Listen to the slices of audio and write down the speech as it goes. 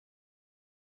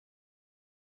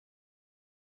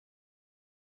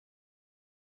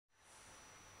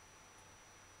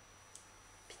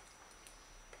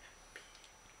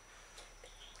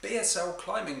BSL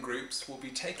climbing groups will be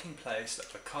taking place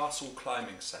at the Castle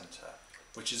Climbing Centre,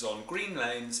 which is on Green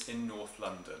Lanes in North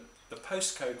London, the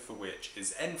postcode for which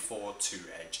is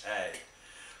N42HA.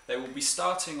 They will be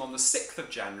starting on the 6th of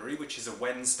January, which is a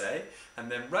Wednesday, and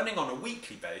then running on a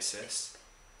weekly basis.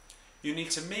 You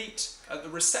need to meet at the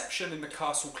reception in the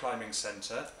Castle Climbing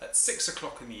Centre at 6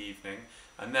 o'clock in the evening,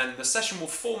 and then the session will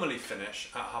formally finish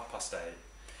at 8:30.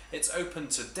 It's open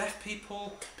to deaf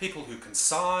people, people who can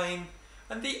sign,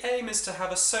 and the aim is to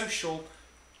have a social,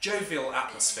 jovial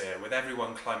atmosphere with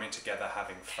everyone climbing together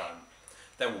having fun.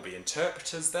 There will be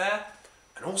interpreters there,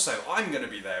 and also I'm going to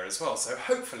be there as well, so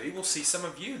hopefully we'll see some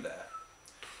of you there.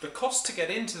 The cost to get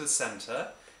into the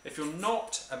centre, if you're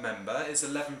not a member, is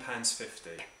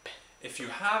 £11.50. If you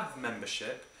have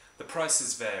membership, the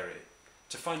prices vary.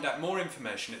 To find out more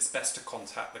information, it's best to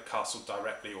contact the castle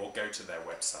directly or go to their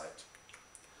website.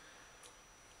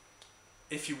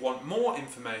 If you want more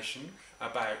information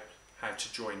about how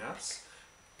to join us,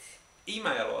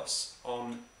 email us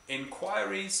on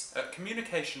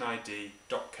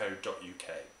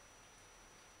inquiries@communicationid.co.uk.